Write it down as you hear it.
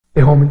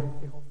Hey, homie,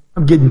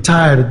 I'm getting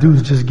tired of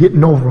dudes just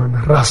getting over on the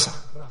raza.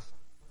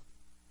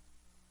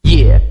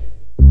 Yeah.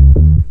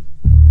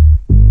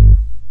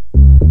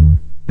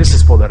 This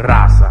is for the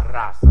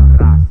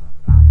raza.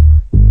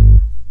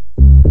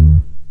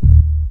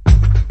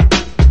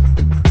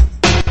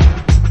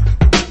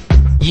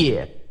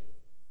 Yeah.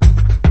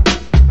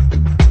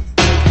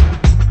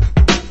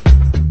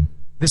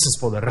 This is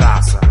for the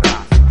raza.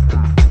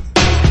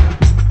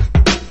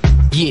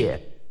 Yeah.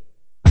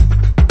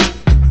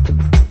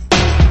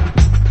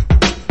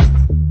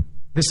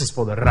 This is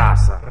for the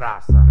raza.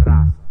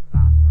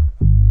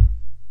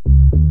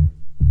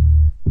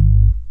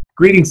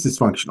 Greetings,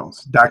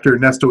 Dysfunctionals. Dr.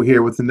 Ernesto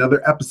here with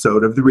another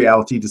episode of the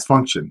Reality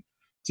Dysfunction.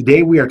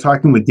 Today we are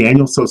talking with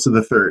Daniel Soza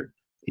III,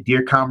 a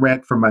dear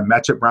comrade from my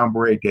MEXA Brown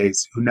Beret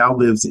days who now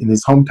lives in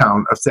his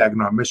hometown of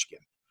Saginaw, Michigan.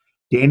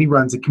 Danny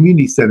runs a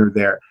community center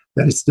there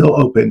that is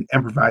still open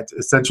and provides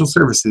essential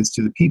services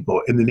to the people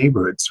in the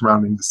neighborhood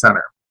surrounding the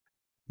center.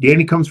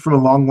 Danny comes from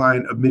a long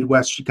line of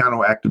Midwest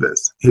Xicano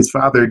activists. His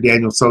father,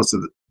 Daniel Soza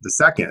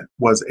II,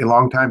 was a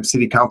longtime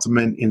city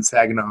councilman in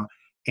Saginaw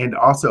and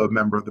also a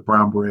member of the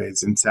Brown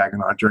Berets in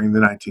Saginaw during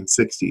the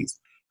 1960s.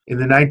 In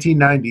the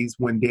 1990s,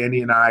 when Danny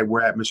and I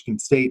were at Michigan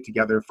State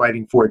together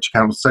fighting for a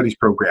Xicano Studies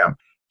program,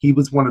 he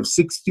was one of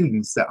 6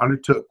 students that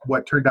undertook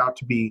what turned out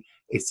to be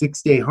a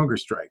 6-day hunger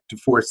strike to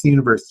force the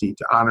university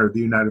to honor the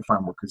United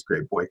Farm Workers'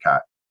 Grape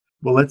boycott.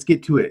 Well, let's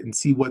get to it and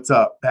see what's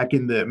up back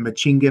in the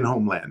Michigan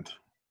homeland.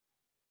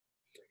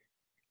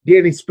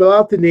 Danny, spell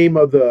out the name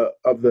of the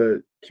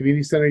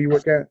community center you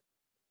work at.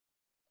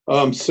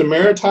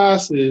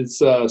 Samaritas is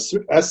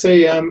Samaritas.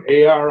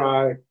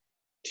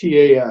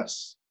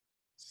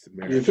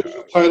 The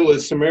official title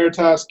is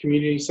Samaritas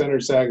Community Center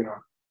Saginaw.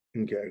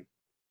 Okay.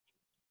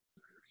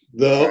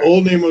 The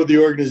old name of the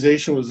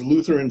organization was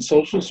Lutheran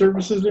Social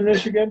Services in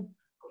Michigan.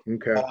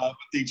 Okay. But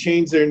they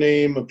changed their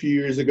name a few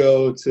years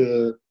ago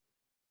to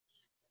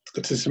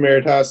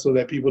Samaritas so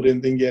that people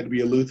didn't think you had to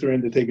be a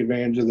Lutheran to take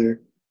advantage of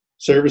their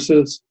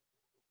services.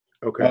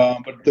 Okay.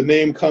 But the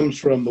name comes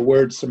from the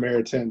word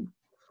Samaritan.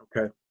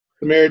 Okay.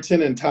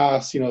 Samaritan and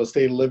Tas, state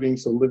of living,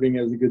 so living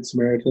as a good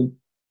Samaritan.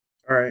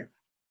 All right.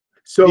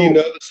 So, do you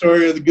know the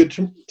story of the Good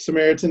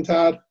Samaritan,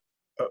 Todd?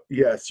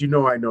 Yes, I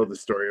know the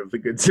story of the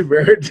Good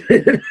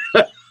Samaritan.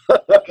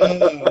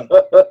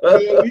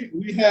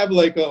 We have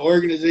like an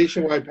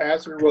organization-wide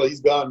pastor. Well,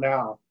 he's gone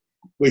now.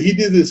 But he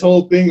did this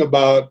whole thing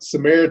about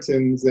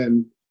Samaritans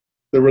and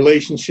the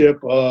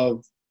relationship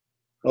of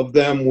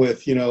them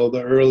with,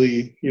 the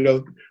early,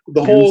 the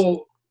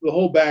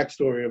whole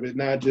backstory of it,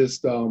 not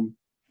just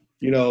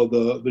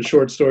the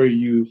short story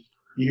you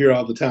hear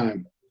all the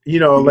time.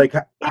 Like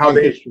how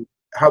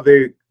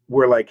they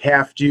were like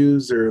half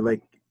Jews or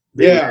like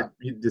they were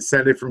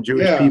descended from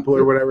Jewish people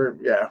or whatever.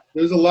 Yeah.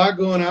 There's a lot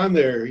going on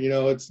there.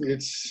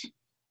 It's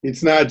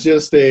not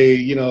just a,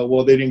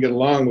 they didn't get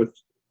along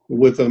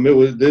with them. There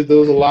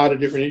was a lot of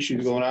different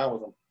issues going on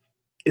with them.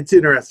 It's an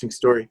interesting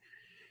story.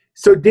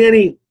 So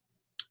Danny,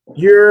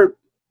 you're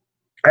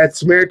at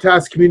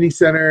Samaritas Community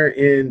Center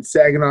in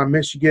Saginaw,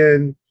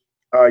 Michigan.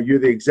 You're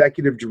the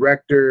executive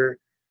director.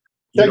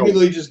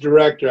 Technically just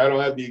director. I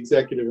don't have the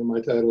executive in my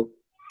title.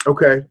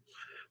 Okay.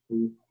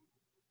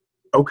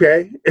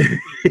 Okay.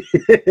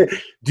 Do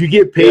you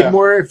get paid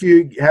more if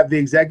you have the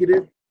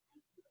executive?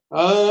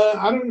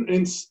 I don't.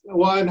 In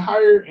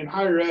higher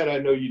ed, I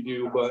know you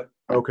do, but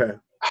okay.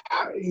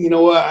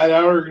 At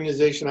our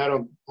organization, I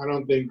don't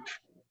think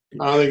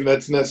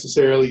that's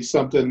necessarily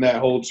something that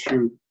holds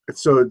true.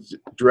 So it's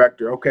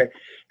director. Okay.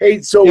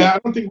 Hey, so I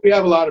don't think we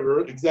have a lot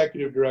of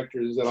executive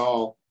directors at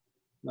all.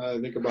 Now that I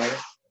think about it.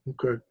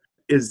 Okay.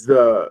 Is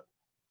the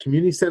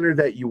community center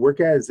that you work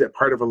at, is that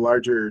part of a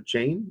larger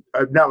chain?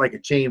 Not like a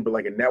chain, but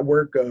like a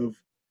network of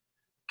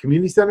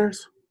community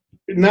centers?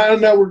 Not a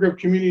network of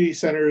community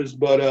centers,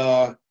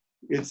 but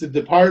it's a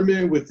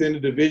department within a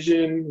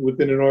division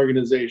within an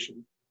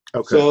organization.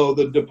 Okay. So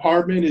the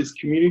department is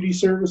community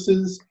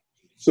services.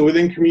 So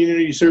within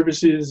community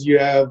services, you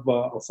have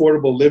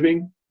affordable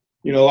living.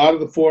 A lot of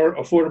the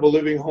affordable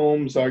living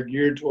homes are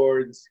geared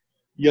towards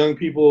young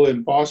people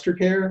in foster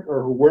care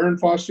or who were in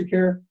foster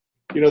care.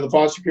 The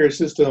foster care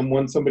system,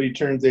 when somebody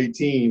turns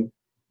 18,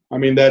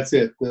 that's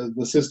it.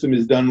 The system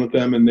is done with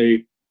them, and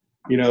they,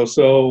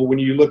 so when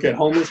you look at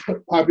homeless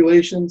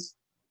populations,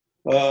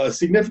 a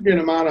significant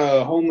amount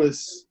of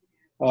homeless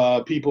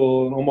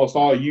people, and almost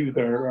all youth,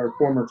 are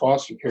former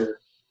foster care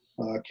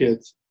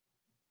kids.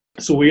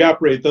 So we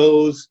operate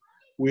those.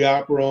 We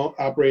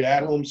operate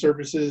at-home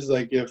services,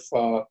 like if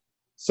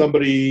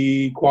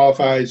somebody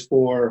qualifies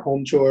for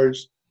home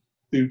chores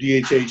through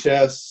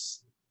DHHS,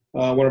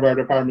 one of our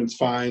departments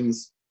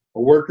finds a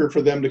worker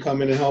for them to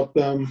come in and help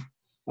them.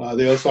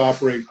 They also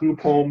operate group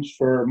homes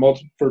for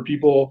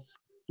people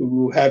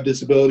who have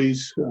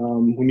disabilities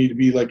who need to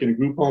be like in a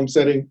group home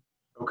setting.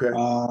 Okay.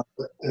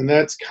 And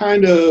that's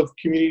kind of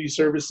community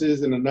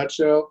services in a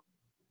nutshell.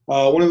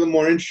 One of the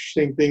more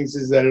interesting things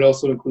is that it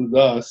also includes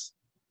us.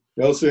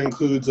 It also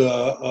includes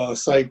a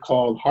site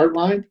called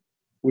Heartline,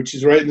 which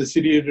is right in the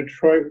city of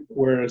Detroit,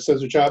 where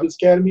Cesar Chavez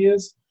Academy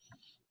is.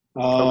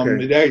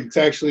 Okay. It's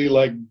actually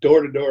like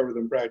door to door with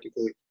them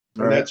practically.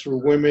 All And right. that's for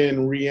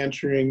women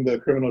re-entering the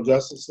criminal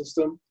justice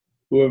system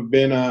who have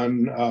been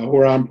on, who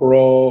are on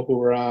parole,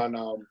 who are on,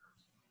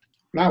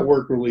 not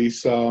work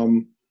release,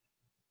 kind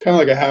of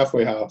like a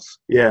halfway house.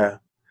 Yeah.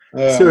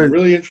 So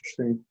Really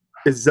interesting.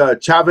 is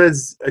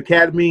Chavez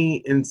Academy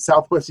in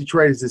Southwest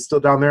Detroit, is it still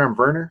down there on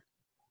Verner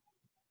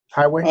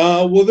Highway?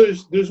 Well,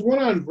 there's one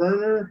on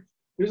Verner.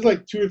 There's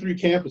like 2 or 3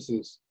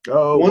 campuses.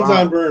 Oh, One's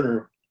wow. on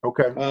Verner.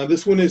 Okay.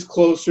 This one is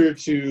closer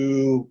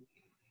to,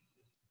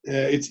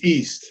 it's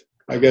east,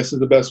 I guess is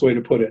the best way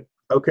to put it.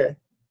 Okay.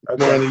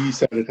 More on the east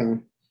side of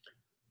town.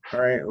 All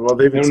right. Well,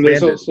 they've And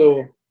expanded.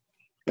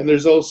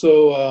 there's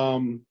also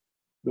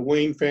the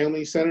Wayne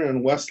Family Center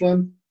in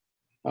Westland.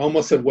 I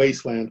almost said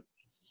Wasteland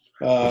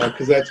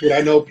because that's what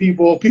I know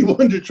people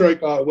in Detroit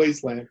call it,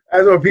 Wasteland.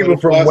 That's what people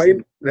from Westland.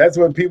 Wayne. That's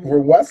what people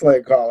from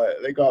Westlake call it.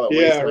 They call it.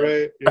 Yeah, Wasteland.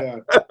 right.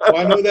 Yeah. Well,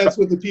 I know that's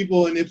what the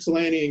people in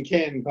Ypsilanti and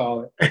Canton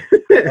call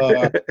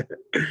it.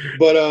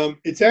 But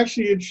it's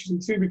actually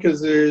interesting too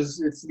because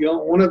it's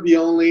one of the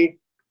only,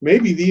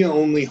 maybe the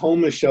only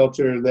homeless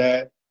shelter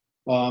that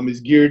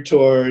is geared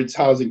towards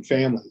housing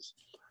families.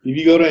 If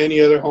you go to any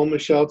other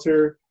homeless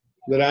shelter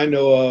that I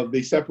know of,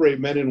 they separate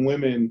men and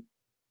women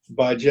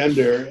by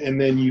gender, and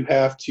then you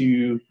have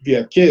to, if you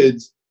have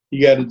kids,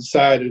 you got to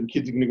decide if the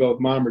kids are going to go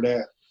with mom or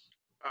dad.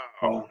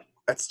 Oh,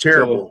 that's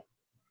terrible. So,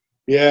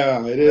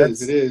 yeah, it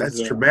is. It is.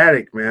 That's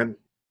traumatic, man.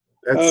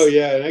 Oh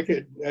yeah,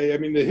 and I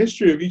mean, the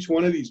history of each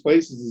one of these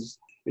places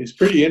is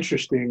pretty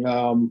interesting.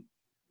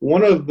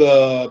 One of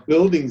the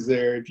buildings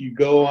there, if you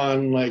go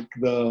on like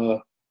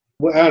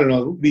I don't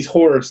know, these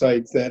horror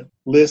sites that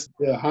list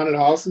haunted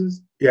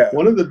houses. Yeah.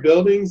 One of the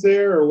buildings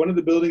there, or one of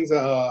the buildings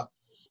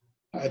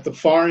at the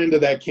far end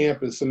of that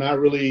campus, so not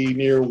really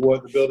near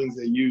what the buildings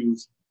they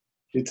use,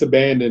 it's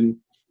abandoned,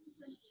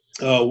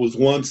 was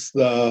once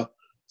the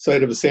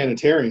site of a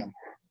sanitarium.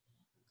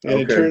 And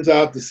It turns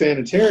out the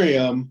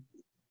sanitarium,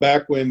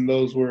 back when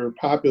those were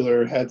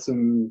popular, had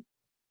some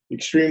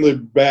extremely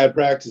bad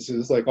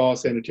practices, like all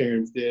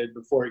sanitariums did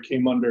before it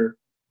came under,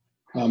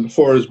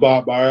 before it was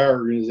bought by our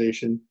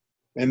organization.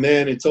 And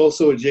then it's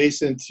also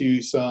adjacent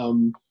to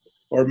some,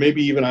 or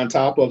maybe even on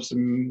top of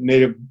some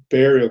native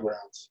burial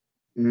grounds.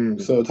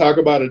 So talk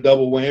about a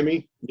double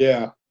whammy.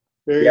 Yeah.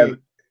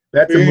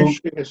 That's very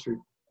interesting history.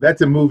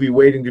 That's a movie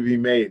waiting to be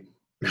made.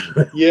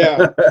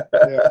 Yeah.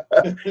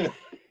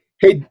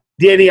 Hey,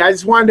 Danny, I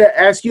just wanted to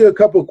ask you a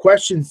couple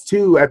questions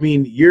too. I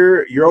mean,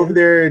 you're over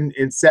there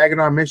in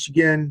Saginaw,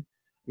 Michigan.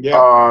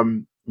 Yeah.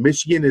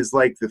 Michigan is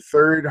like the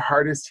 3rd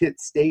hardest hit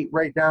state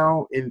right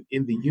now in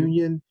the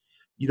union.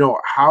 You know,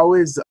 how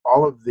is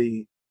all of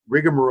the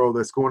rigmarole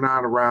that's going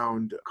on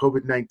around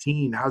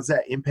COVID-19, how's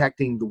that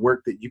impacting the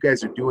work that you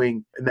guys are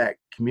doing in that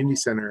community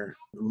center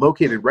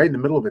located right in the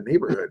middle of a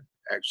neighborhood,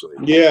 actually?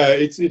 Yeah,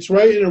 it's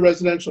right in a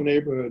residential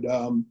neighborhood.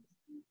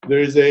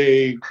 There's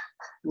a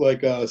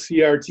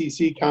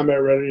CRTC,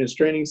 Combat Readiness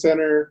Training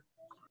Center,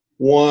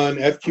 one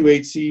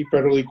FQHC,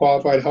 Federally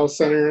Qualified Health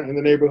Center in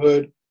the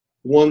neighborhood,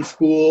 one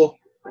school,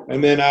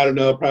 and then, I don't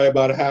know, probably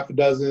about a half a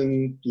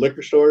dozen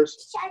liquor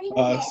stores.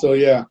 So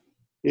yeah.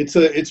 It's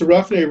a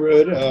rough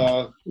neighborhood.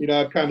 You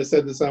know, I've kind of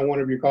said this on one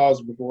of your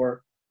calls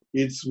before.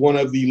 It's one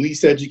of the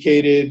least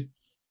educated,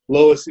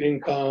 lowest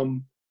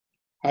income,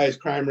 highest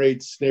crime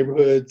rates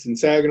neighborhoods in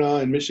Saginaw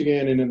and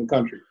Michigan and in the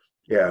country.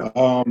 Yeah.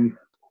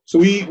 So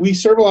we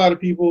serve a lot of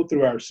people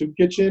through our soup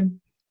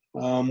kitchen.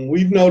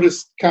 We've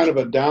noticed kind of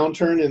a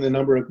downturn in the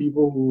number of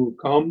people who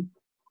come,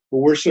 but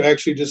we're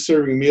actually just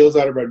serving meals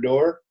out of our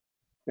door.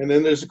 And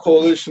then there's a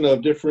coalition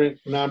of different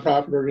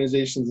nonprofit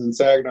organizations in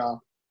Saginaw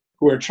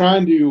who are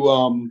trying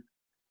to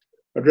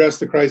address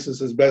the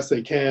crisis as best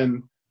they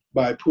can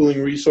by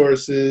pooling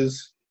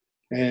resources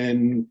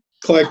and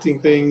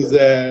collecting things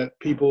that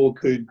people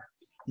could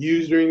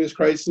use during this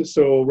crisis.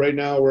 So right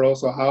now we're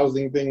also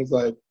housing things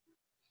like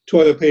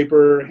toilet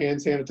paper,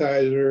 hand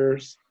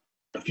sanitizers,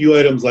 a few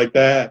items like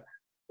that.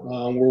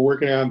 We're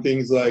working on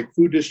things like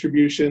food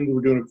distribution.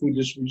 We're doing a food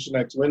distribution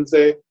next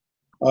Wednesday,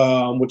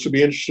 which will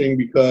be interesting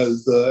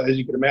because, as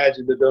you can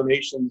imagine, the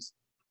donations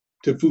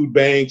to food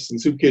banks and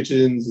soup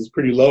kitchens is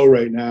pretty low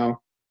right now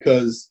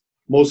because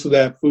most of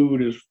that food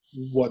is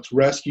what's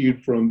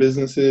rescued from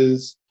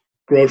businesses,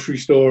 grocery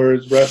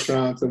stores,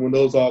 restaurants, and when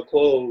those all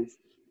close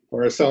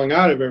or are selling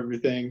out of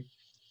everything,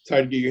 it's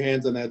hard to get your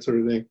hands on that sort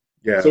of thing.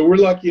 Yeah. So we're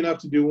lucky enough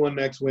to do one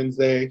next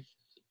Wednesday.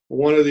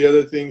 One of the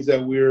other things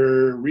that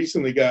we're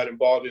recently got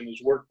involved in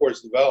is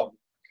workforce development.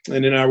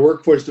 And in our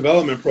workforce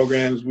development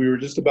programs, we were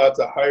just about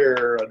to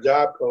hire a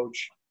job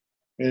coach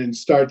and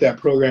start that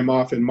program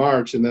off in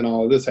March, and then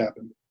all of this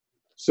happened.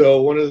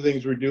 So one of the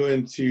things we're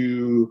doing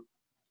to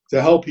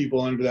help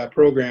people under that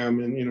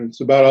program, and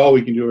it's about all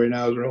we can do right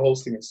now, is we're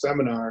hosting a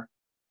seminar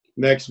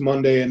next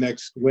Monday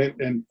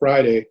and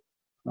Friday.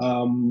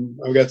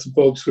 I've got some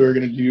folks who are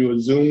going to do a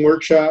Zoom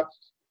workshop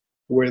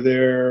where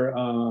they're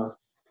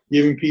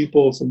giving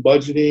people some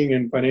budgeting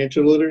and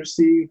financial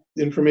literacy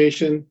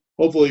information.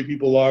 Hopefully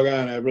people log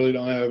on. I really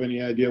don't have any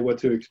idea what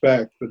to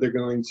expect, but they're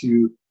going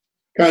to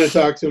kind of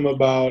talk to them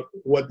about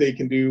what they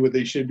can do, what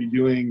they should be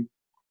doing,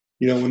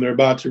 when they're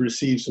about to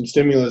receive some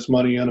stimulus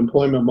money,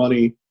 unemployment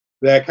money,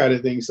 that kind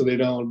of thing, so they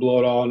don't blow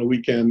it all on the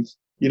weekends.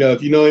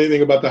 If you know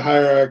anything about the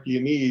hierarchy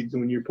of needs,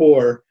 when you're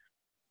poor,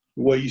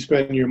 what you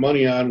spend your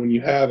money on when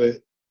you have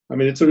it,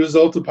 it's a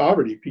result of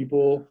poverty.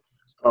 People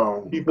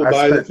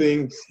buy the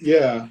things.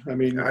 Yeah,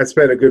 I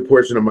spent a good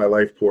portion of my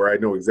life poor. I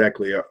know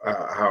exactly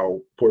how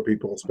poor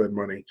people spend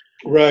money.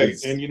 Right,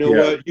 and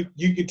what?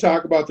 You could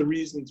talk about the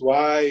reasons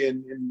why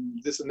and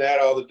this and that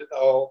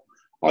all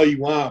you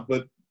want,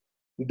 but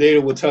the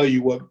data will tell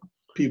you what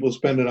people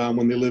spend it on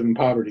when they live in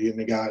poverty and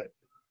they got it.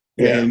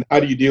 Yeah. And how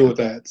do you deal with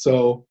that?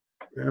 So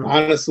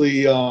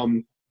honestly,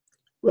 and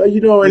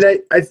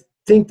I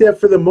think that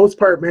for the most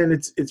part, man,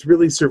 it's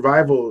really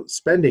survival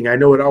spending. I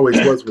know it always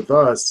was with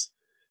us.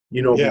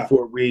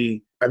 Before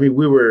we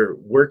were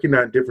working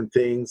on different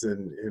things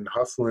and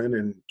hustling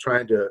and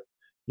trying to,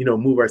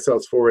 move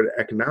ourselves forward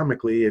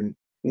economically. And,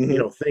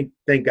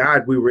 thank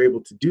God we were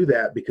able to do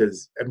that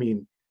because,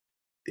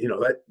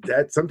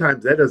 that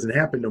sometimes that doesn't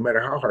happen no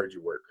matter how hard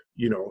you work,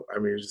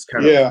 you're just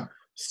kind of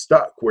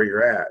stuck where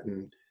you're at.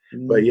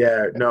 But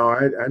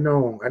I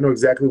know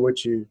exactly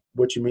what you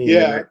mean.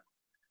 Yeah.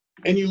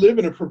 And you live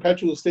in a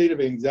perpetual state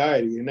of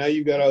anxiety. And now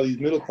you've got all these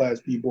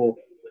middle-class people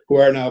who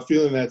are now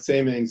feeling that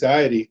same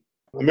anxiety.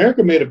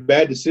 America made a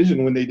bad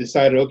decision when they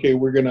decided, okay,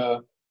 we're going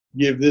to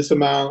give this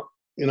amount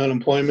in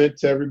unemployment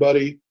to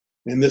everybody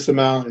and this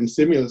amount in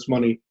stimulus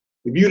money.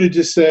 If you'd have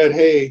just said,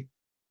 hey,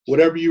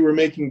 whatever you were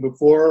making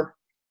before,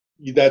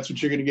 that's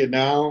what you're going to get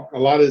now, a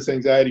lot of this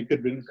anxiety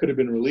could have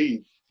been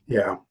relieved.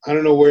 Yeah. I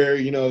don't know where,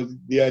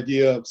 the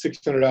idea of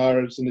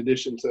 $600 in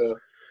addition to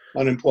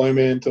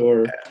unemployment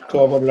or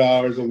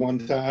 $1,200 at one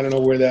time, I don't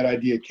know where that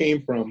idea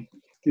came from.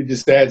 It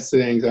just adds to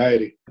the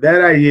anxiety.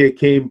 That idea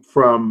came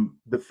from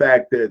the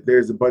fact that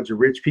there's a bunch of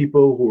rich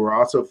people who are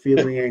also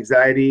feeling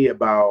anxiety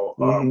about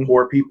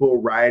poor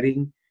people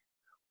rioting,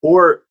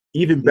 or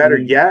even better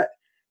yet,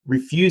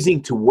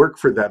 refusing to work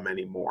for them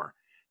anymore,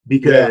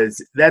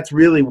 because that's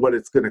really what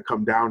it's going to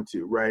come down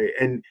to, right?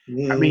 And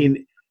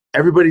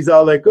everybody's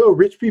all like, oh,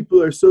 rich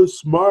people are so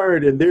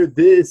smart and they're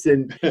this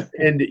and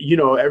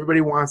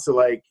everybody wants to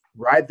like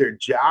ride their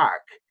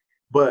jock,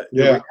 but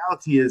the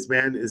reality is,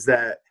 man, is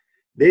that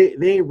they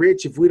ain't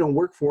rich if we don't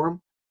work for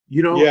them.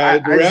 The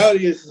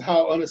reality is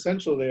how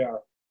unessential they are,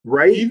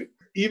 right?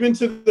 Even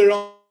to their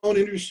own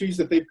industries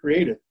that they've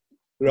created,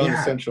 they're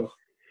unessential.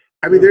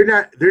 They're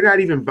not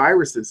even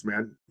viruses,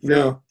 man.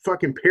 They're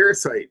fucking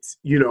parasites,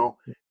 and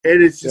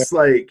it's just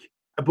like,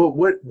 but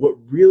what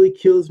really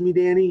kills me,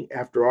 Danny,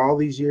 after all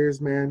these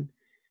years, man,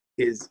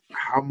 is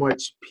how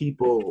much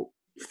people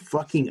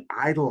fucking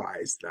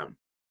idolize them.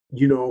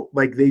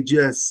 Like they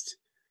just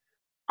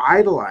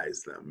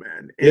idolize them,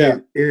 man.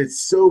 And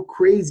it's so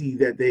crazy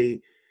that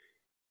they,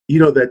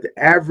 that the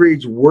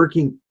average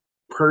working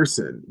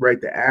person, right,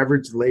 the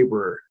average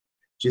laborer,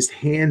 just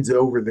hands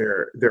over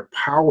their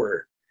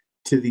power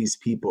to these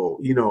people,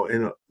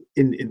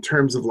 in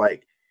terms of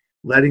like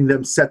letting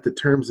them set the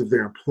terms of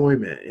their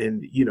employment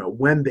and,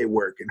 when they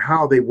work and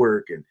how they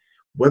work and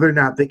whether or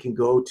not they can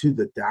go to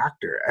the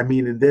doctor.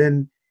 And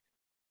then,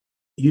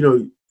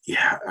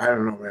 I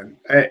don't know, man.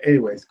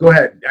 Anyways, go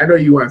ahead. I know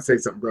you want to say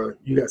something, brother.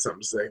 You got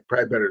something to say.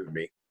 Probably better than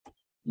me.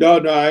 No,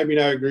 I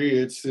agree.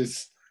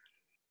 It's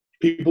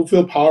people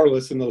feel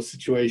powerless in those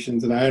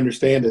situations, and I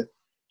understand it.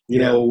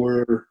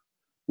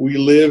 We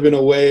live in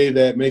a way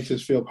that makes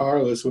us feel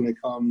powerless when it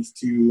comes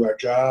to our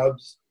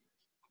jobs,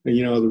 and,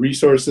 the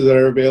resources that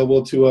are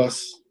available to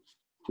us.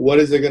 What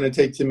is it going to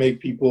take to make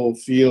people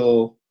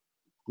feel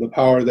the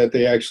power that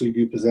they actually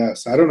do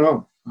possess? I don't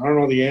know. I don't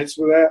know the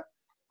answer to that.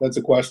 That's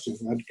a question,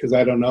 because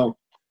I don't know.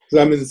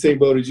 Because I'm in the same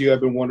boat as you.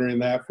 I've been wondering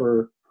that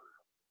for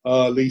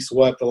at least,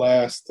 the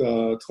last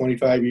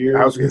 25 years?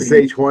 I was going to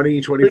say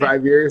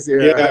 25 years.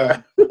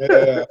 Yeah.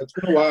 It's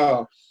been a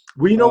while.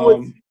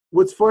 Well,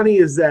 what's funny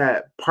is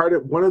that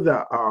one of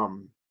the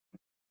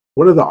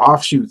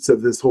offshoots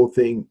of this whole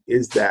thing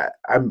is that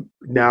I'm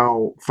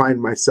now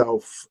find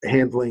myself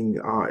handling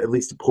at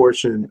least a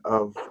portion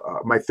of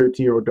my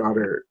 13-year-old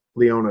daughter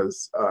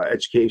Leona's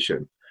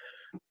education.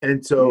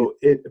 And so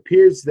it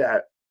appears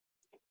that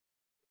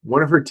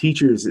one of her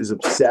teachers is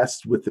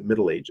obsessed with the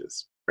Middle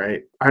Ages,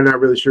 right? I'm not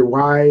really sure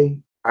why.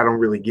 I don't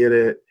really get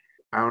it.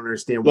 I don't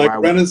understand why. Like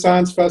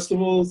Renaissance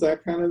festivals,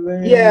 that kind of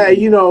thing? Yeah,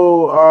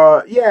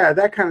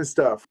 that kind of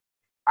stuff.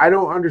 I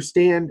don't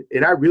understand,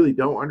 and I really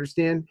don't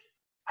understand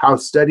how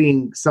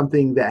studying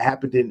something that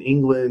happened in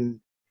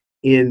England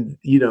in,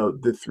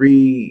 the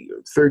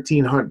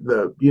 1300,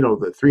 the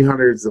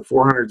 300s, the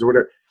 400s, or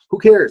whatever. Who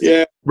cares?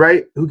 Yeah.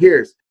 Right? Who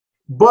cares?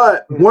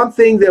 But one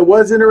thing that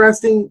was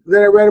interesting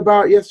that I read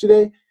about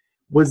yesterday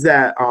was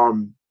that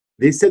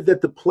they said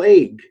that the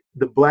plague,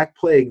 the Black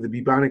Plague, the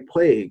bubonic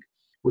plague,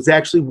 was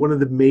actually one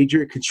of the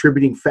major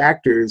contributing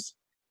factors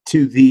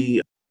to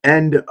the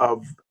end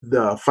of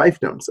the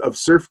fiefdoms, of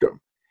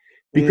serfdom,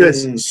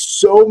 because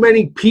so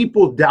many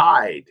people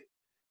died,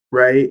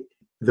 right?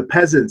 The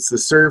peasants, the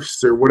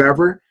serfs or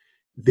whatever,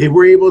 they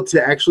were able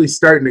to actually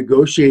start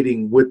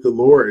negotiating with the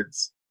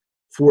lords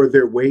for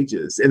their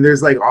wages. And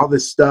there's like all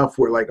this stuff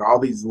where like all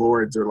these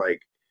lords are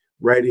like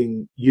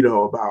writing, you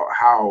know, about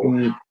how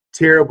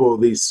terrible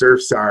these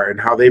serfs are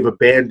and how they've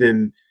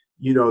abandoned,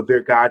 you know,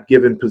 their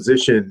God-given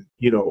position,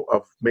 you know,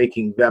 of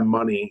making them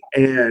money.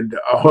 And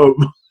I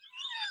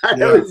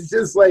was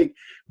just like,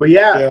 but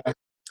yeah,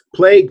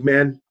 plague,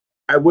 man.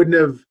 I wouldn't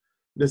have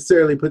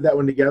necessarily put that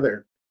one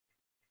together.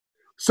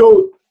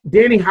 So,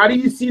 Danny, how do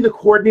you see the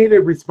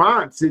coordinated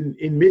response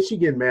in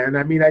Michigan, man?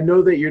 I mean, I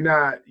know that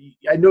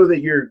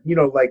you're, you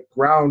know, like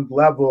ground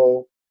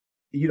level,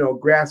 you know,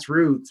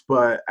 grassroots,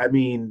 but I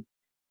mean,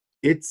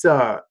 it's,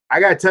 I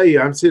gotta tell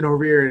you, I'm sitting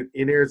over here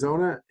in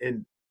Arizona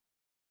and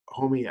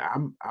homie,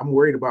 I'm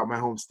worried about my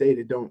home state.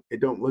 It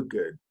don't look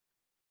good.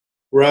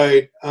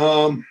 Right.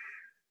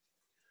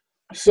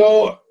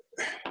 So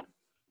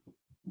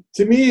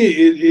to me,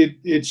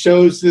 it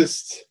shows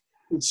this.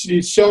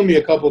 It's shown me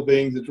a couple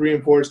things. It's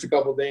reinforced a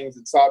couple things.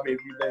 It's taught me a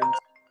few things.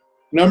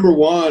 Number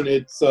one,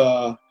 it's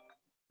I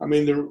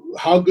mean,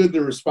 how good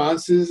the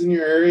response is in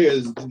your area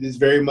is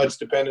very much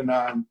dependent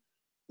on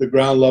the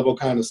ground level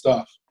kind of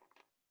stuff.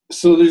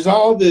 So there's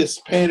all this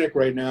panic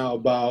right now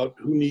about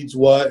who needs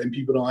what and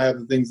people don't have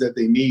the things that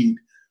they need.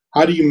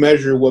 How do you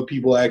measure what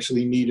people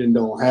actually need and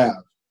don't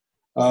have?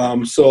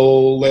 So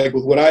like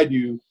with what I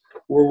do,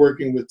 we're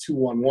working with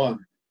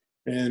 211.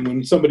 And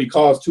when somebody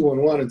calls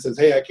 211 and says,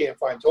 hey, I can't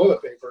find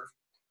toilet paper,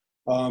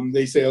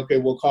 they say, okay,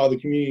 we'll call the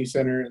community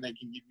center and they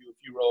can give you a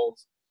few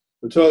rolls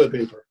of toilet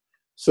paper.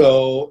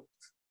 So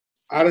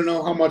I don't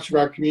know how much of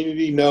our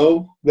community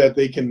know that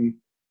they can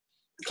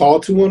call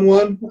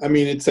 211. I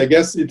mean, I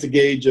guess it's a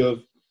gauge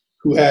of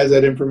who has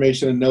that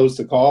information and knows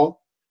to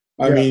call.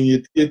 I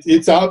mean,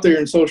 it's out there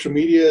in social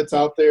media. It's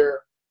out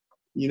there,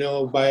 you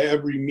know, by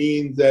every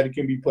means that it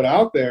can be put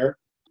out there.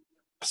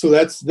 So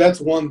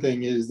that's one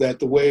thing, is that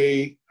the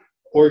way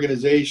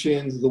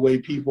organizations, the way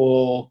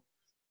people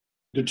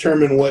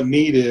determine what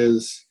need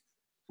is,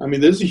 I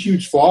mean, there's a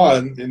huge flaw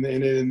in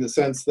the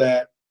sense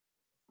that,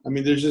 I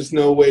mean, there's just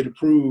no way to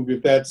prove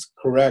if that's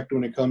correct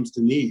when it comes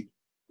to need.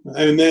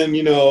 And then,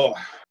 you know,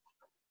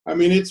 I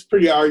mean, it's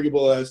pretty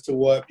arguable as to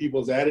what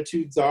people's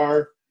attitudes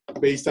are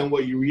based on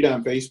what you read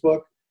on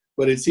Facebook,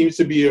 but it seems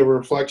to be a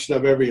reflection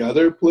of every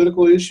other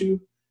political issue.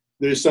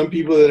 There's some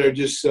people that are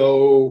just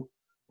so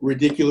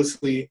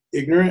ridiculously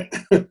ignorant,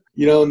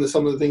 you know, and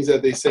some of the things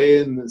that they say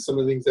and some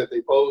of the things that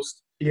they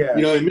post. Yeah.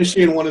 You know, in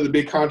Michigan, one of the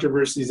big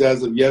controversies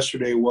as of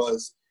yesterday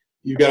was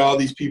you've got all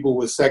these people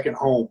with second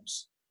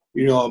homes,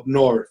 you know, up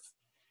north,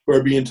 who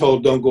are being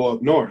told don't go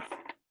up north.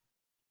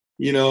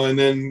 You know, and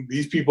then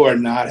these people are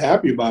not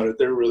happy about it.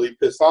 They're really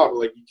pissed off.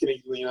 Like, you can't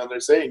even, you know, they're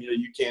saying, you know,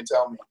 you can't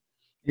tell me,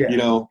 you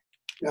know,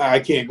 I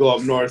can't go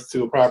up north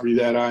to a property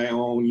that I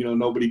own. You know,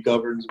 nobody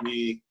governs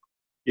me.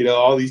 You know,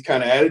 all these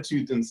kind of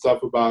attitudes and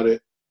stuff about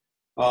it.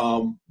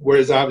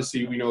 Whereas obviously,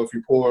 you know, if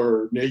you're poor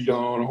or you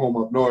don't own a home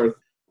up north,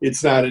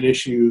 it's not an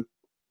issue,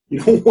 you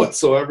know,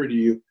 whatsoever to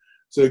you.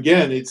 So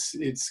again,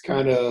 it's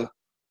kind of,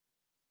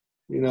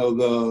 you know,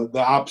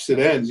 the opposite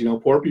ends. You know,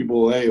 poor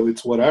people, hey,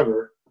 it's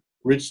whatever.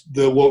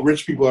 What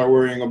rich people are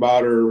worrying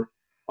about or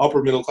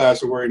upper middle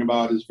class are worrying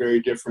about is very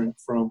different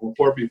from what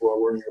poor people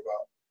are worrying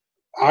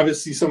about.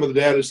 Obviously, some of the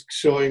data is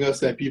showing us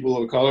that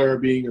people of color are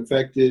being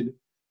affected,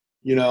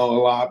 you know,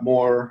 a lot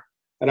more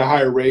at a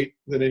higher rate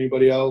than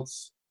anybody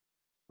else.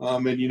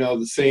 And, you know,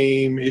 the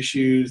same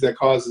issues that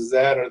causes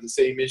that are the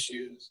same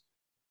issues,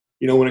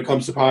 you know, when it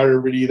comes to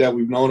poverty that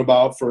we've known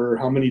about for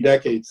how many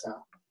decades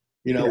now.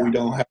 You know, we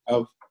don't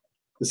have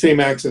the same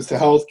access to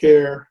health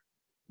care.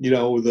 You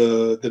know,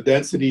 the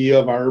density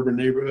of our urban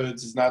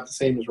neighborhoods is not the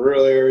same as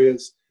rural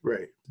areas.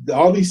 Right.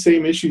 All these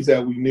same issues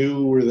that we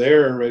knew were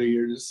there already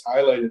are just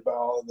highlighted by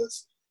all of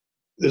this.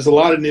 There's a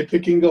lot of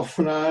nitpicking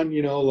going on,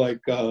 you know, like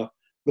the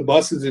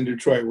buses in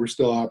Detroit were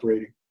still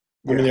operating.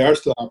 I mean, they are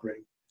still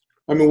operating.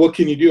 I mean, what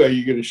can you do? Are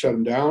you going to shut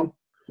them down?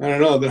 I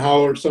don't know. Then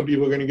how are some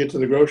people going to get to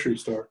the grocery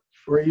store?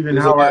 Or even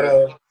how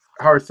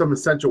are some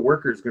essential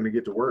workers going to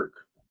get to work?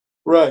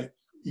 Right.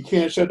 You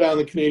can't shut down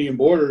the Canadian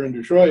border in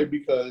Detroit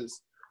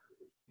because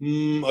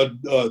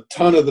a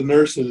ton of the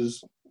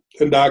nurses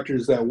and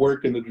doctors that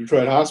work in the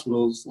Detroit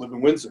hospitals live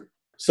in Windsor.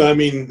 So, I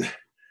mean,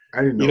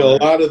 I didn't know, you know,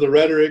 a lot of the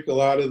rhetoric, a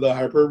lot of the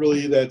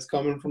hyperbole that's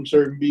coming from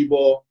certain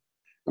people.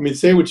 I mean,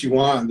 say what you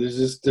want. There's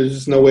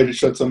just no way to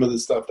shut some of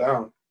this stuff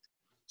down.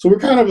 So we're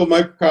kind of a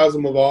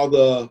microcosm of all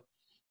the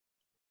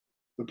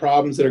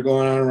problems that are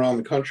going on around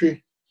the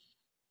country.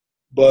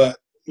 But,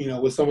 you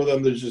know, with some of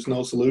them, there's just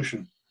no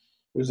solution.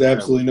 There's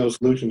absolutely no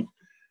solution.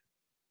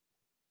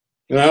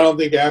 And I don't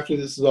think after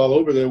this is all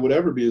over, there would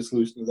ever be a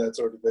solution to that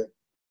sort of thing.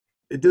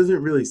 It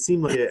doesn't really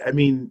seem like it. I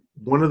mean,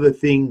 one of the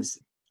things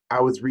I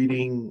was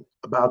reading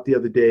about the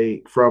other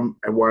day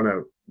I want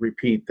to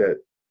repeat that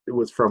it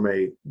was from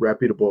a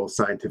reputable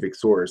scientific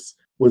source,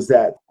 was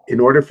that in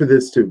order for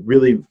this to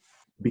really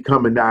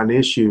become a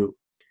non-issue,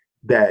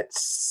 that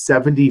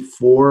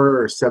 74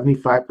 or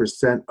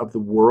 75% of the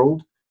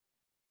world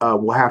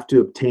will have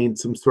to obtain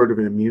some sort of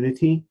an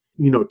immunity,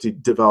 you know, to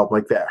develop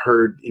like that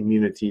herd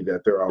immunity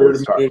that they're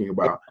always talking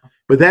about.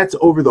 But that's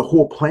over the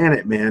whole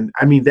planet, man.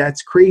 I mean,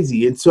 that's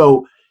crazy. And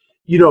so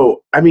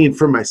I mean,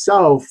 for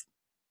myself,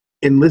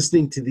 in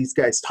listening to these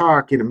guys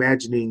talk and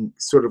imagining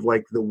sort of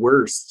like the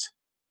worst,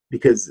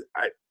 because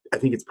I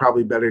think it's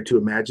probably better to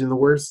imagine the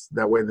worst.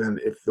 That way, then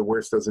if the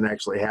worst doesn't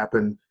actually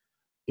happen,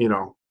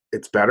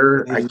 it's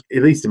better.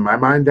 At least in my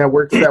mind, that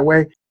works that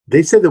way.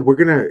 They said that we're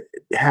going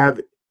to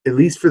have, at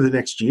least for the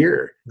next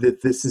year,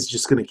 that this is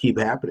just going to keep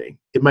happening.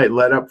 It might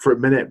let up for a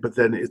minute, but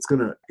then it's going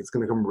to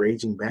come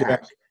raging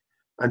back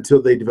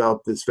until they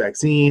develop this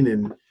vaccine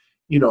and,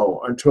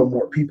 until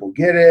more people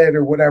get it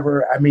or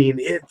whatever. I mean,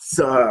 it's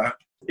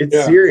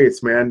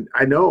serious, man.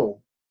 I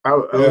know. I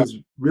was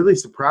really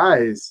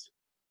surprised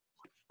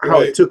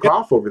how it took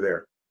off over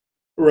there.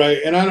 Right.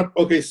 And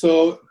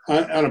so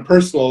on a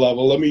personal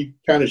level, let me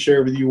kind of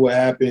share with you what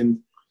happened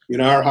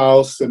in our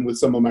house and with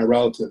some of my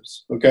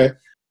relatives. Okay.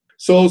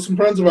 So some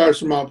friends of ours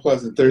from Mount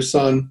Pleasant, their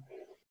son,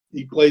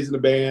 he plays in a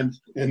band,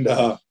 and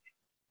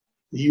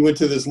he went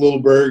to this little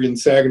burg in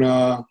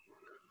Saginaw,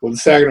 the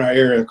Saginaw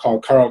area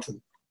called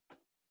Carlton.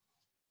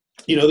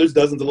 There's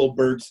dozens of little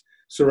burgs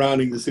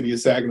surrounding the city of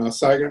Saginaw.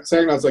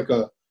 Saginaw's like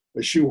a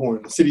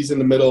shoehorn. The city's in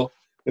the middle,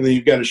 and then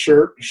you've got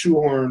a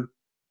shoehorn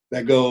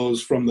that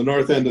goes from the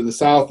north end to the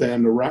south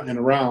end and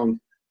around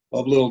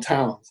of little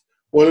towns.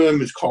 One of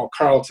them is called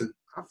Carlton.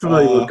 I'm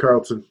familiar with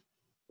Carlton.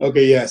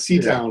 Okay, yeah,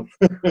 Seatown.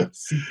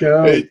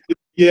 Seatown.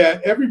 Yeah,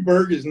 every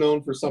burg is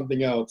known for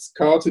something else.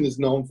 Carlton is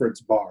known for its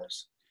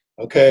bars.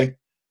 Okay,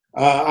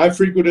 I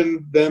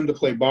frequented them to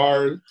play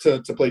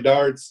to play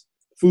darts.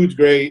 Food's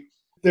great.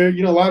 There,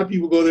 a lot of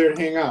people go there and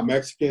hang out.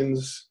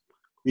 Mexicans.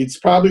 It's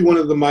probably one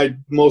of my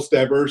most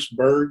diverse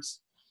burgs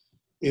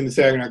in the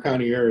Saginaw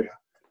County area.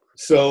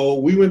 So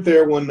we went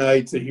there one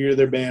night to hear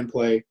their band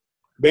play.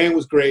 Band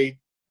was great.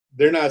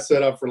 They're not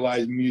set up for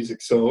live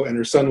music. And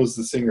her son was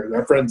the singer.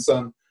 Our friend's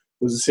son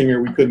was the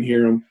singer. We couldn't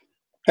hear him.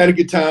 Had a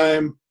good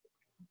time.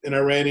 And I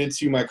ran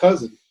into my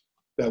cousin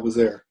that was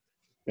there.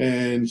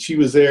 And she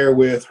was there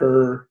with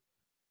her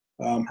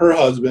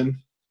husband,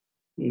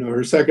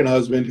 her second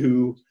husband,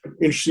 who,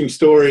 interesting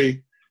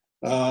story,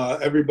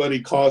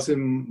 everybody calls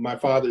him my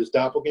father's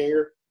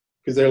doppelganger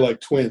because they're like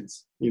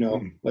twins,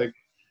 like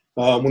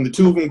when the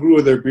two of them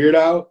grew their beard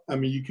out, I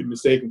mean, you could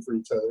mistake them for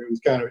each other. It was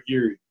kind of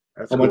eerie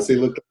how much they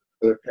looked at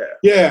each other.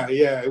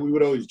 Yeah. We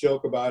would always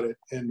joke about it.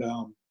 And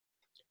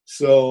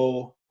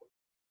so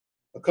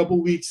a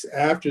couple weeks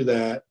after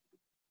that,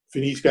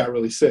 Fenice got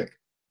really sick.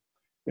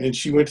 And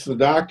she went to the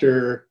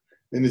doctor,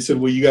 and they said,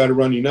 well, you got a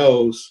runny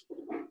nose.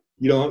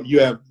 You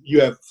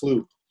have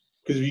flu.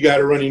 Because if you got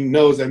a runny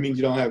nose, that means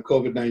you don't have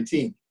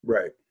COVID-19.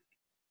 Right.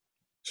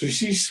 So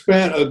she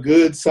spent a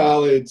good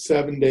solid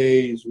 7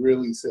 days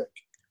really sick.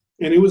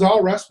 And it was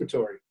all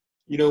respiratory.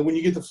 When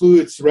you get the flu,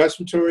 it's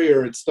respiratory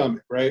or it's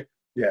stomach, right?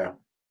 Yeah.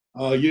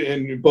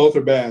 And both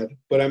are bad.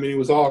 But, I mean, it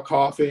was all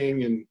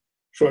coughing and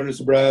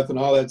shortness of breath and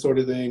all that sort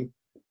of thing.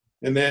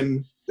 And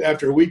then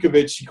after a week of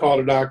it, she called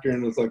her doctor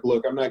and was like,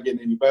 look, I'm not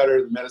getting any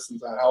better. The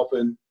medicine's not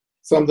helping.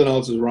 Something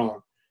else is wrong.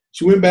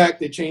 She went back.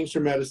 They changed her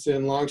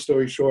medicine. Long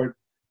story short,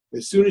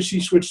 as soon as she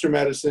switched her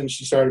medicine,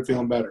 she started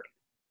feeling better.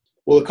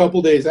 Well, a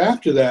couple days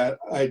after that,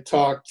 I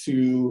talked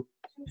to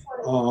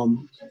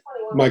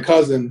my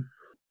cousin,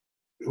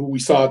 who we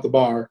saw at the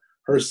bar.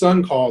 Her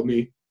son called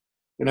me,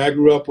 and I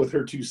grew up with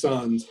her two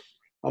sons.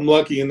 I'm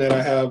lucky in that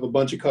I have a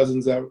bunch of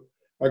cousins that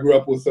I grew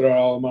up with that are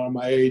all around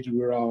my age. We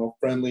were all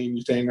friendly and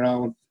just hang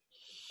around.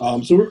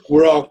 So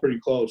we're all pretty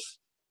close.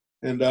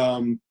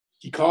 And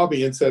he called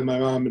me and said my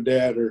mom and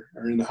dad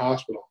are in the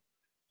hospital.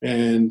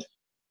 And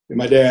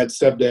my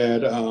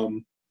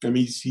stepdad,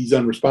 he's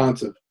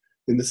unresponsive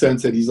in the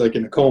sense that he's like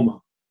in a coma.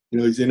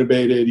 He's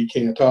intubated, he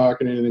can't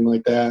talk and anything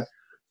like that.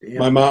 Yeah.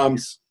 My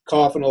mom's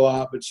coughing a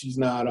lot, but she's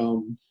not,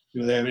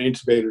 they haven't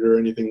intubated her or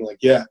anything like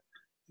yet.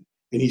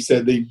 And he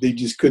said they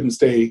just couldn't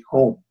stay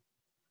home.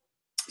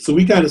 So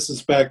we kind of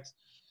suspect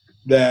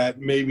that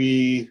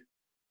maybe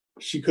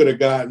she could have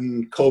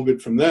gotten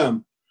COVID from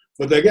them.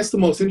 But I guess the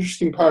most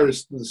interesting part of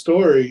the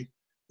story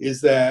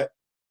is that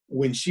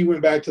when she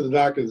went back to the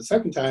doctor the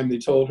second time, they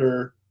told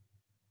her,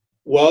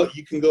 well,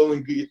 you can go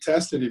and get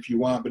tested if you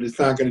want, but it's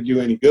not going to do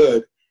any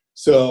good.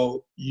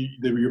 So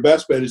your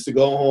best bet is to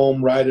go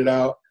home, ride it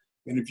out,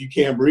 and if you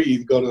can't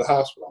breathe, go to the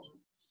hospital.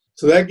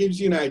 So that gives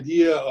you an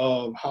idea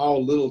of how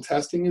little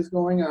testing is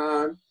going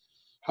on,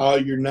 how I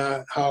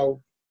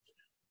don't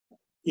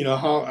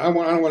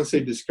want to say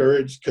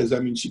discouraged, because, I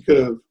mean, she could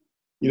have,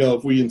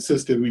 if we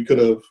insisted, we could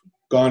have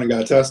gone and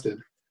got tested.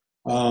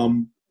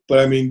 But,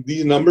 I mean,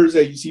 these numbers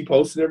that you see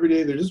posted every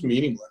day, they're just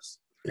meaningless.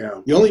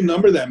 Yeah. The only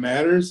number that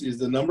matters is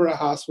the number of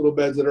hospital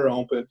beds that are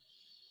open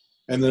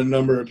and the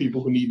number of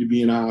people who need to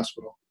be in a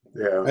hospital.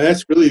 Yeah. And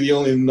that's really the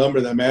only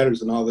number that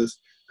matters in all this.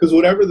 Because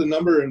whatever the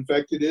number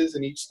infected is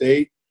in each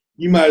state,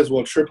 you might as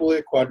well triple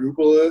it,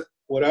 quadruple it,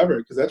 whatever,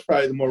 because that's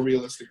probably the more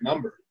realistic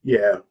number.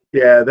 Yeah.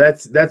 Yeah,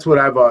 that's what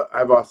I've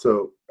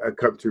also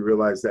come to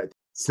realize, that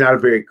it's not a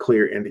very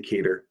clear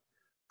indicator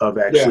of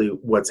actually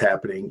what's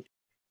happening.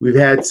 We've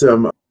had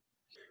some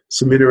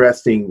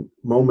interesting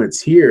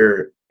moments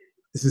here.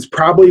 This is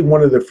probably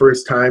one of the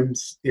first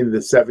times in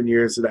the 7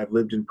 years that I've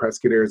lived in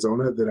Prescott,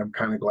 Arizona, that I'm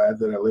kind of glad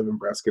that I live in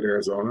Prescott,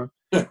 Arizona.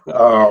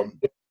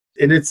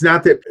 And it's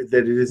not that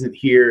it isn't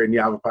here in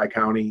Yavapai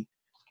County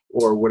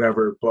or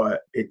whatever,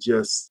 but it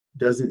just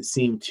doesn't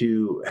seem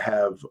to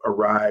have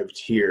arrived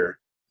here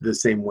the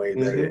same way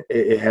that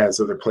it has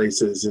other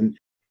places. And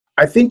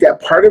I think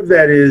that part of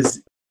that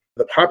is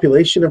the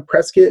population of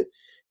Prescott.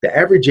 The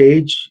average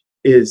age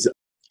is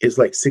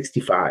like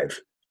 65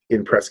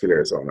 in Prescott,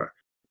 Arizona.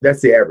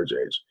 That's the average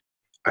age.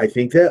 I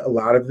think that a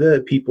lot of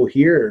the people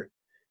here,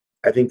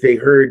 I think they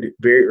heard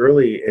very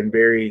early and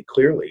very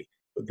clearly,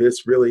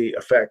 this really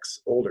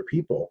affects older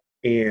people.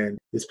 And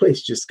this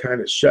place just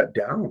kind of shut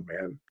down,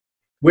 man.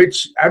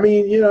 Which, I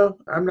mean, you know,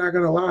 I'm not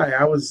going to lie.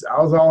 I was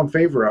all in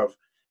favor of.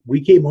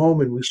 We came home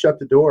and we shut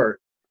the door.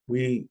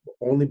 We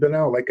only been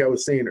out, like I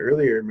was saying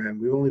earlier, man,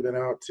 we've only been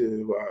out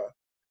to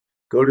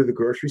go to the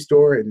grocery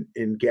store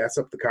and gas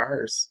up the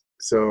cars.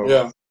 So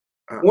yeah.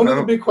 One of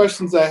the big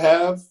questions I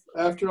have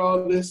after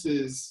all this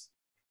is,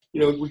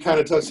 you know, we kind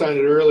of touched on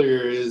it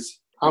earlier, is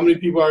how many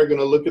people are going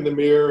to look in the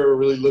mirror or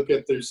really look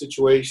at their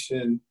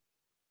situation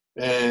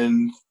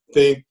and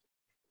think,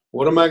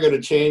 what am I going to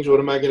change? What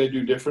am I going to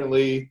do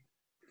differently?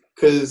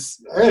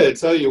 Because I got to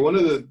tell you, one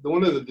of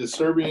the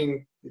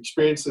disturbing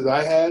experiences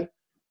I had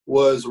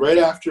was right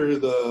after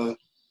the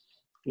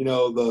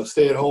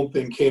stay-at-home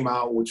thing came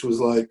out, which was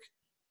like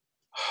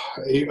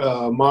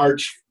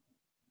March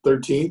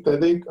 13th, I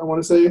think I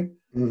want to say.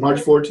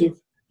 March 14th.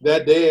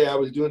 That day, I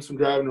was doing some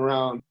driving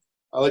around.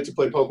 I like to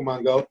play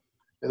Pokemon Go,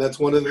 and that's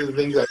one of the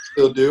things I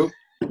still do.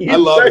 I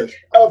love it.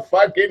 A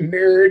fucking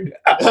nerd.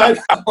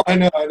 I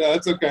know.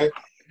 It's okay.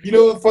 You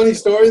know, a funny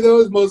story though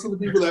is most of the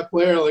people that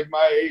play are like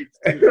my age.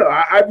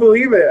 I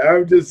believe it.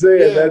 I'm just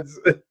saying that's.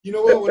 You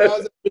know what? When I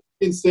was at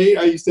Michigan State,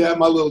 I used to have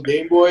my little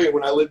Game Boy, and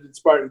when I lived in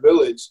Spartan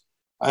Village,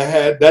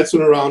 that's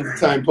when around the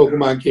time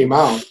Pokemon came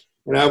out.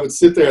 And I would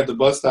sit there at the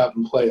bus stop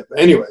and play it. But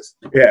anyways,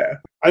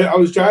 I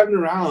was driving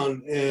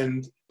around,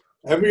 and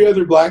every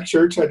other black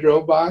church I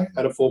drove by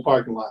had a full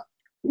parking lot.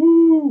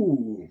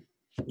 Ooh.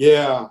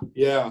 Yeah.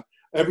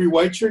 Every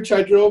white church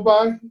I drove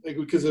by,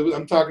 because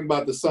I'm talking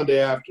about the Sunday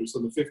after, so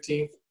the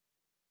 15th,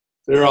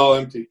 they're all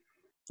empty.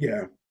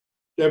 Yeah.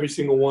 Every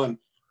single one.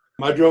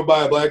 I drove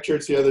by a black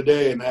church the other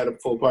day and had a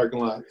full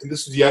parking lot. And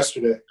this was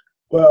yesterday.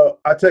 Well,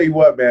 I'll tell you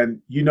what,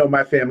 man. You know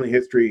my family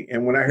history.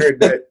 And when I heard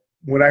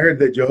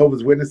that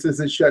Jehovah's Witnesses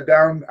had shut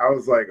down, I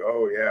was like,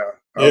 oh, yeah.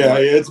 Yeah,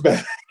 it's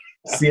bad.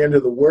 It's the end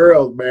of the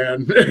world,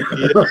 man.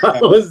 I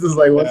was just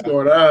like, what's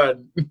going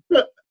on?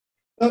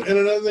 And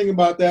another thing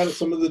about that,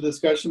 some of the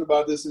discussion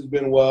about this has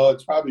been,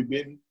 it's probably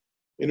been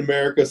in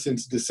America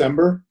since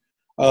December.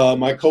 Two of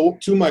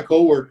my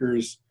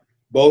coworkers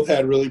both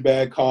had really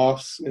bad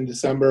coughs in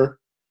December,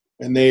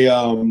 and they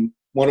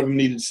one of them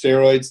needed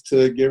steroids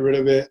to get rid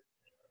of it.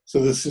 So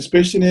the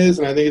suspicion is,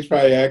 and I think it's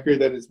probably accurate,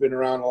 that it's been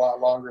around a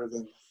lot longer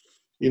than,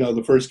 you know,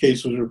 the first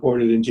case was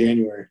reported in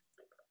January.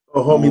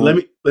 Oh,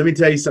 homie, let me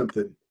tell you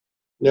something.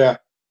 Yeah.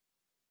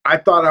 I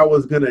thought I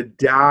was gonna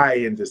die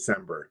in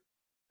December.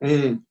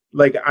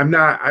 Like I'm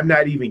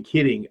not even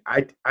kidding.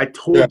 I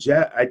told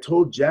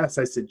Jess,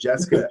 I said,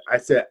 Jessica, I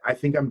said, I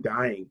think I'm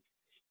dying.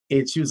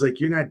 And she was like,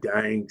 you're not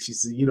dying. She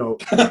said, you know,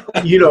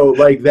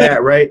 like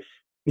that, right?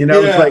 And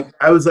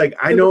I was like,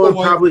 I know I'm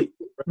probably,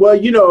 well,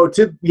 you know,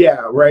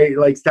 right.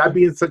 Like, stop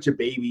being such a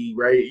baby,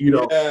 right? You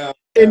know,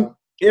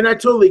 and I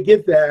totally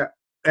get that.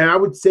 And I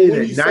would say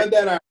when you said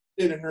that, I heard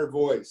it in her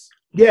voice.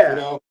 Yeah. You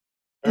know?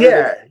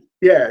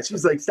 Yeah.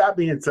 She's like, stop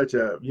being such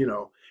a, you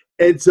know,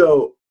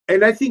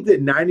 and I think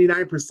that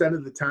 99%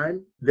 of the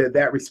time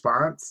that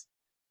response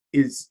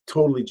is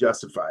totally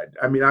justified.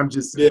 I mean, I'm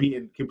just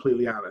being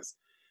completely honest.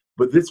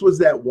 But this was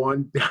that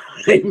one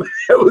time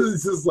it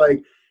was just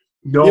like,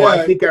 no,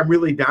 I think I'm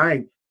really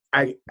dying.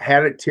 I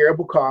had a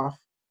terrible cough,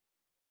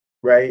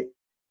 right?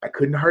 I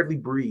couldn't hardly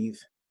breathe.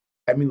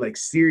 I mean, like,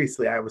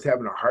 seriously, I was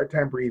having a hard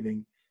time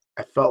breathing.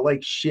 I felt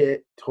like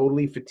shit,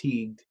 totally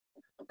fatigued.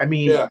 I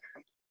mean,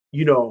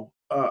 you know,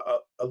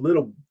 a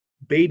little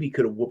baby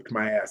could have whooped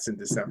my ass in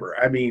December.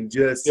 I mean,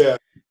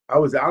 I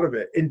was out of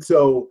it. And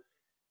so,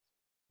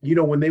 you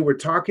know, when they were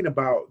talking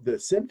about the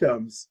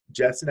symptoms,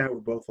 Jess and I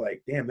were both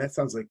like, damn, that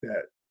sounds like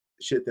that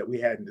shit that we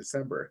had in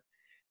December.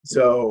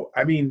 So,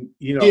 I mean,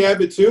 you know. She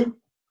had it too?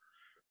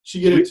 She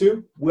get it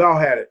too? We all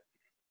had it.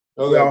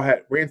 Okay. We all had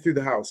it. Ran through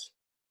the house,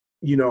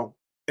 you know.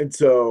 And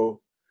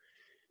so,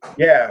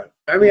 yeah.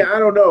 I mean, I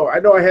don't know. I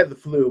know I had the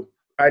flu.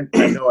 I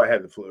know I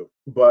had the flu,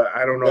 but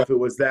I don't know if it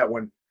was that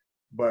one.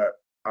 But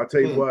I'll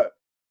tell you what,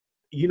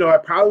 you know, I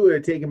probably would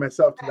have taken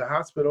myself to the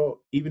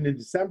hospital even in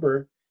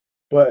December,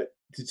 but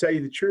to tell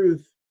you the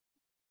truth,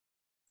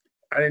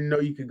 I didn't know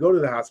you could go to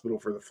the hospital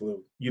for the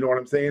flu. You know what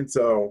I'm saying?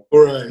 So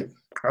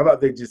how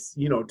about they just,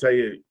 you know, tell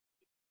you,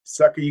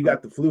 sucker, you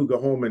got the flu, go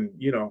home and,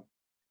 you know,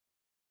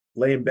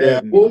 lay in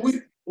bed. Yeah.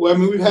 Well, I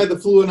mean, we've had the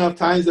flu enough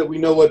times that we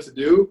know what to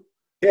do.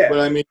 Yeah. But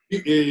I mean,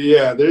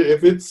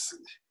 if it's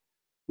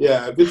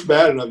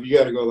bad enough, you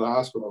got to go to the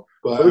hospital.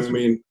 But I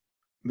mean,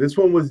 this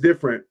one was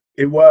different.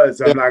 It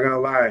was. I'm not gonna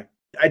lie.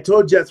 I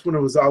told Jess when it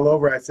was all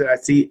over, I said,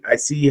 I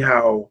see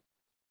how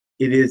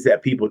it is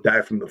that people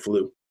die from the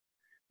flu.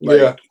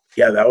 Like,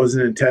 yeah, that was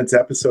an intense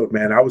episode,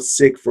 man. I was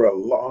sick for a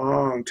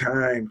long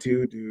time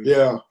too, dude.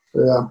 Yeah.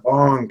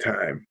 Long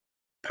time.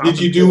 Did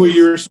you do what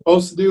you were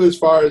supposed to do as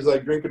far as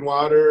like drinking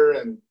water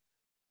and,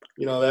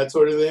 you know, that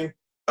sort of thing?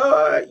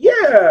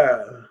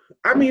 Yeah.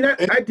 I mean,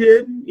 I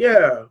did.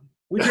 Yeah.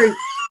 We drink.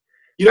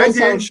 You don't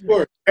sound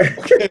sure.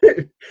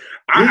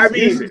 I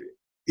mean,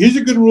 here's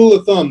a good rule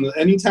of thumb.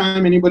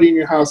 Anytime anybody in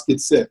your house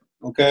gets sick,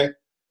 okay,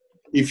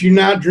 if you're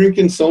not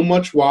drinking so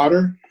much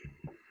water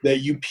that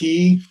you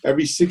pee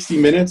every 60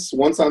 minutes,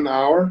 once on the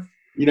hour,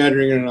 you're not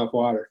drinking enough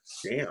water.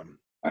 Damn.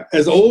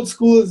 As old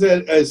school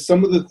as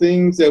some of the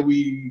things that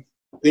we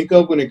think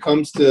of when it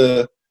comes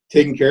to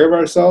taking care of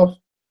ourselves,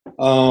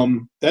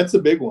 that's a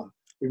big one.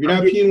 If you're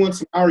not peeing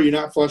once an hour, you're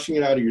not flushing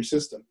it out of your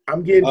system.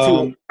 I'm getting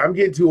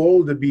too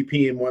old to be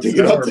peeing once an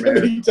hour,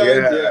 man.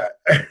 Yeah.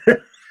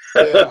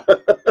 Yeah.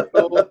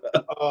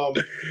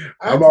 So,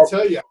 I have to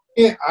tell you,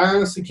 I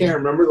honestly can't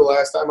remember the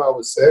last time I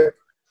was sick.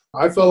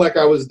 I felt like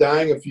I was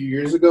dying a few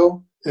years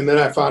ago, and then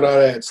I found out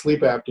I had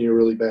sleep apnea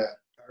really bad.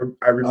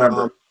 I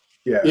remember.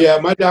 Yeah,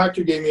 my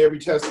doctor gave me every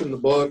test in the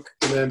book,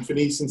 and then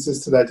Fenice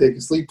insisted I take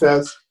a sleep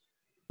test.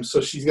 So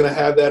she's going to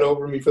have that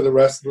over me for the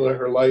rest of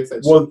her life.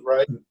 That's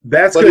right.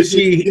 That's because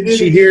she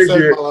hears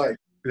your.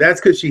 That's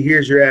because she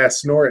hears your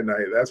ass snore at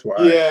night. That's why.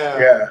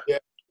 Yeah.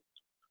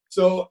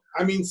 So,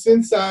 I mean,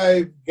 since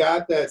I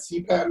got that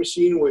CPAP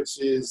machine,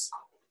 which is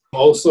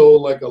also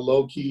like a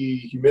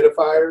low-key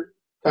humidifier,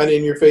 kind of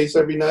in your face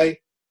every night,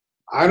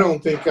 I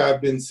don't think I've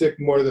been sick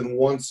more than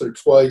once or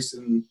twice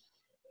in,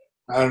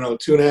 I don't know,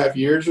 2.5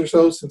 years or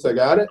so since I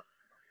got it.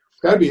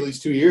 It's got to be at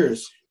least 2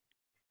 years.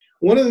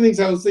 One of the things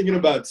I was thinking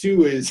about,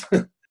 too, is,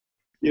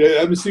 you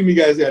know, I'm assuming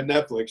you guys got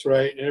Netflix,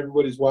 right? And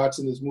everybody's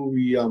watching this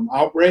movie,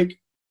 Outbreak.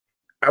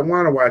 I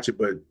want to watch it,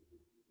 but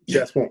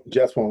Jess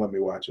won't let me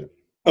watch it.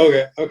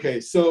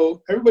 Okay.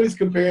 So everybody's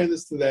comparing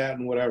this to that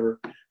and whatever.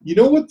 You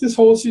know what this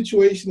whole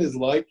situation is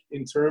like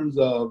in terms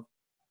of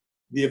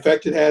the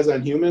effect it has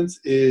on humans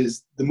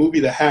is the movie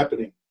The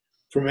Happening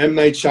from M.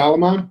 Night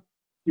Shyamalan.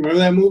 You remember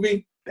that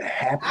movie? The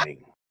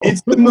Happening.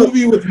 It's the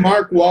movie with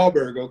Mark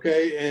Wahlberg,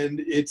 okay? And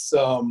it's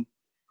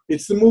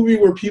the movie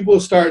where people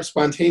start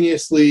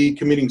spontaneously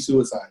committing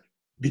suicide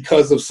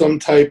because of some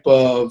type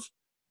of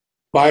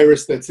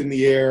virus that's in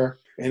the air,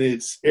 and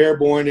it's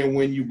airborne, and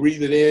when you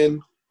breathe it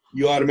in,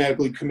 you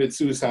automatically commit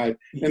suicide.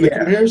 And the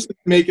comparison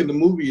they make in the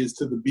movie is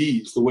to the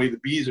bees, the way the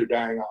bees are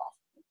dying off,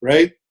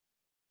 right?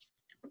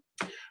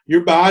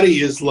 Your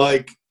body is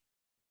like,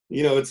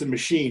 you know, it's a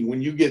machine.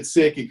 When you get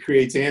sick, it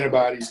creates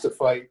antibodies to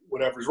fight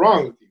whatever's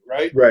wrong with you,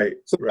 right? Right.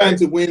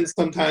 Sometimes it wins,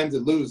 sometimes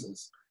it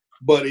loses.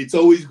 But it's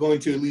always going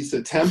to at least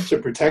attempt to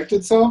protect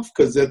itself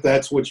because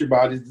that's what your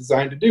body's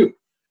designed to do.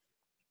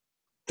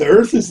 The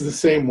Earth is the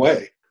same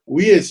way.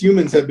 We as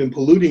humans have been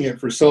polluting it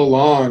for so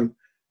long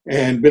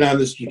and been on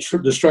this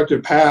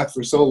destructive path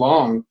for so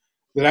long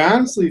that I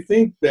honestly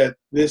think that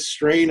this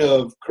strain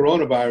of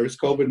coronavirus,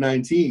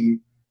 COVID-19,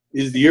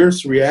 is the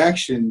Earth's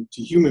reaction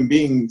to human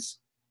beings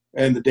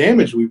and the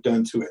damage we've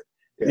done to it.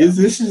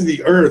 This is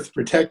the Earth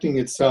protecting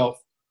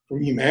itself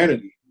from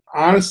humanity.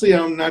 Honestly,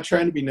 I'm not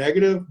trying to be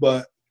negative,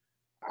 but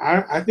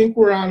I think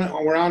we're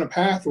on a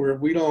path where if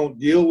we don't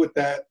deal with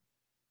that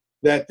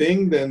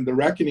thing, then the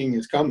reckoning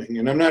is coming.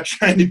 And I'm not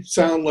trying to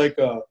sound like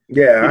a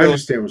I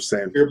understand what you're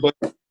saying here, but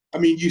I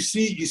mean you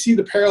see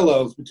the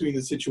parallels between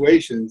the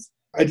situations.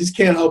 I just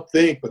can't help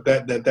think, but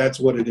that's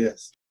what it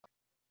is.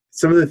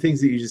 Some of the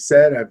things that you just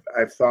said,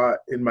 I've thought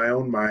in my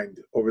own mind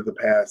over the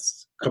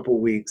past couple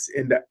of weeks,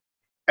 and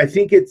I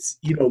think it's,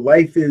 you know,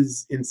 life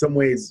is in some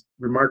ways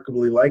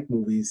remarkably like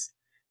movies,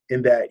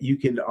 in that you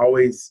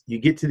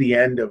get to the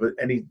end of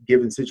any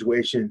given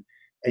situation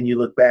and you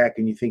look back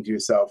and you think to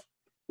yourself,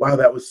 wow,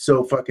 that was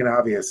so fucking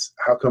obvious.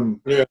 How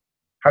come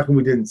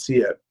we didn't see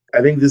it?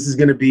 I think this is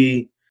going to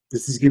be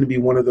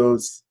one of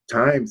those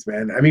times,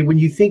 man. I mean, when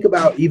you think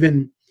about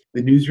even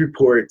the news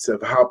reports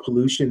of how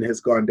pollution has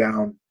gone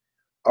down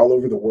all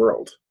over the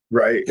world,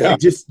 right? Yeah.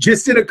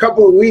 Just in a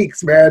couple of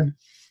weeks, man,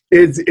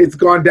 it's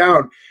gone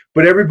down.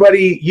 But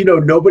everybody, you know,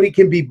 nobody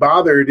can be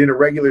bothered in a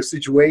regular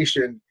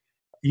situation,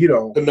 you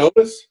know. To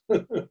notice?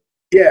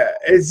 Yeah,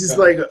 it's just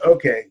like,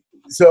 okay.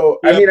 So,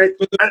 I mean,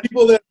 but the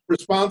people that are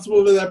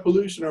responsible for that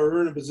pollution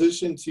are in a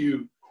position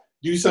to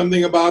do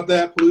something about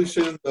that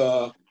pollution.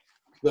 The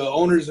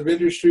owners of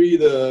industry,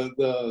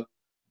 the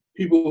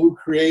people who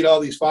create all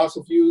these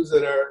fossil fuels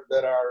that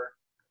are,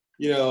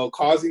 you know,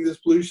 causing this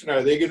pollution,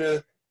 are they going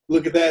to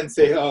look at that and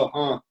say,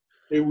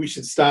 maybe we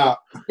should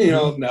stop? You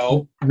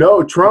know,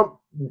 no. Trump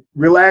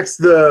relaxed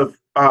the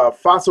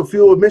fossil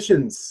fuel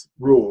emissions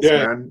rules,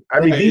 man. I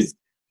mean,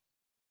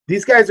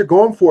 these guys are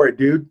going for it,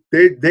 dude.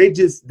 They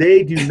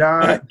do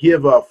not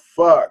give a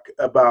fuck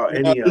about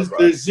any of us.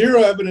 There's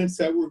zero evidence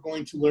that we're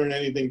going to learn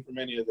anything from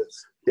any of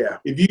this. Yeah.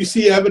 If you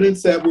see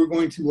evidence that we're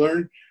going to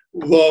learn,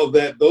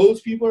 that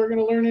those people are going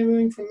to learn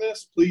anything from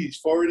this, please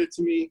forward it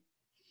to me.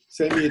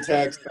 Send me a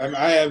text.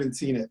 I haven't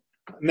seen it.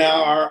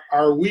 Now,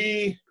 are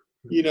we,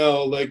 you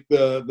know, like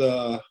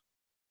the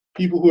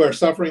people who are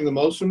suffering the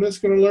most from this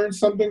going to learn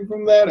something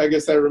from that? I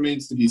guess that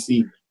remains to be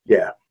seen.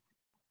 Yeah.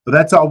 Well,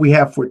 that's all we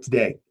have for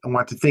today. I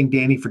want to thank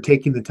Danny for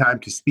taking the time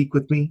to speak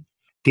with me.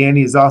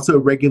 Danny is also a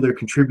regular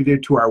contributor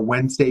to our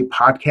Wednesday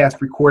podcast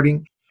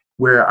recording,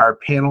 where our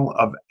panel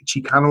of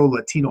Chicano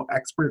Latino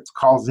experts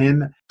calls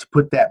in to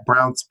put that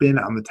brown spin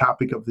on the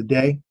topic of the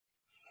day.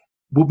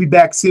 We'll be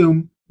back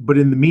soon, but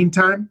in the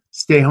meantime,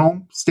 stay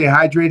home, stay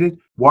hydrated,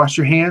 wash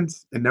your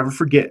hands, and never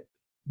forget,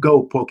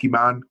 go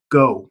Pokemon,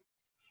 go.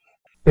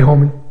 Hey,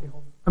 homie,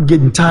 I'm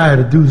getting tired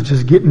of dudes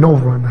just getting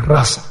over on the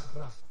raza.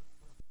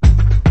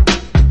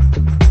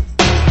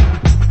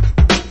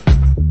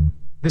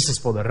 This is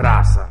for the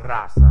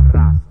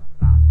raza.